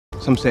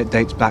Some say it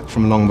dates back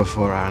from long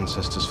before our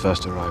ancestors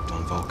first arrived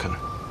on Vulcan.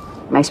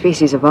 My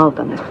species evolved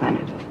on this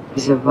planet.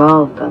 He's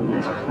evolved on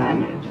this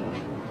planet.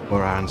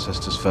 Before our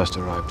ancestors first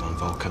arrived on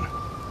Vulcan.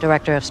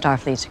 Director of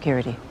Starfleet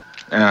Security.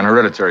 An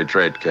hereditary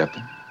trait,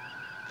 Captain.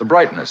 The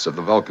brightness of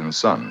the Vulcan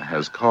sun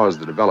has caused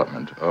the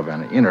development of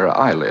an inner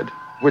eyelid,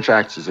 which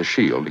acts as a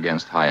shield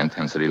against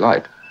high-intensity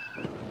light.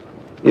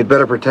 You'd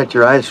better protect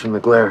your eyes from the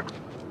glare.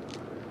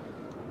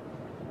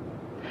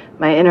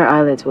 My inner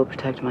eyelids will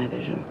protect my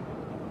vision.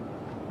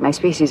 My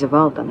species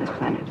evolved on this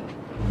planet.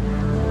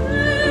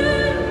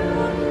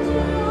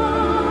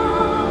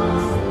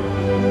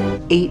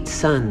 Eight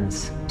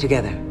suns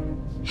together.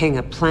 Hang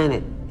a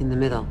planet in the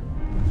middle.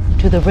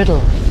 To the riddle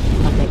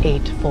of the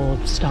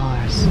eightfold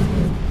stars.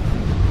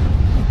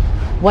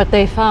 What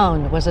they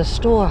found was a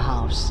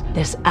storehouse,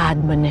 this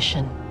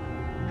admonition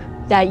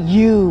that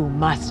you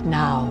must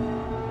now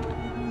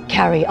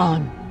carry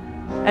on.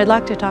 I'd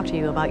like to talk to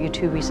you about your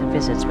 2 recent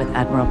visits with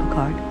Admiral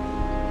Picard.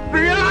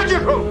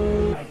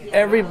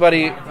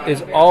 Everybody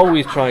is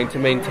always trying to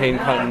maintain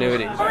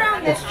continuity.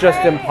 It's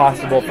just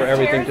impossible for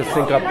everything to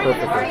sync up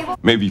perfectly.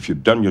 Maybe if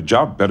you'd done your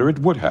job better, it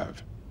would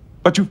have.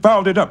 But you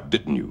fouled it up,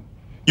 didn't you?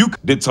 You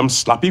did some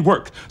sloppy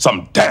work.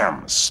 Some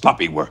damn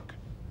sloppy work.